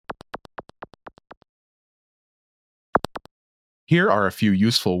Here are a few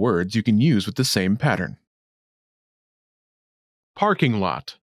useful words you can use with the same pattern. Parking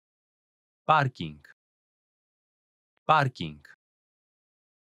lot, Parking. Parking.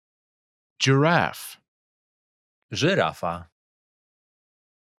 giraffe, Żyrafa.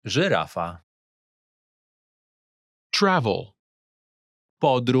 Żyrafa. travel,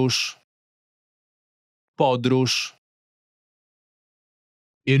 Podróż. Podróż.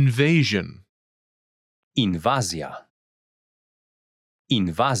 invasion. Inwazja.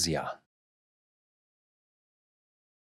 Inwazja.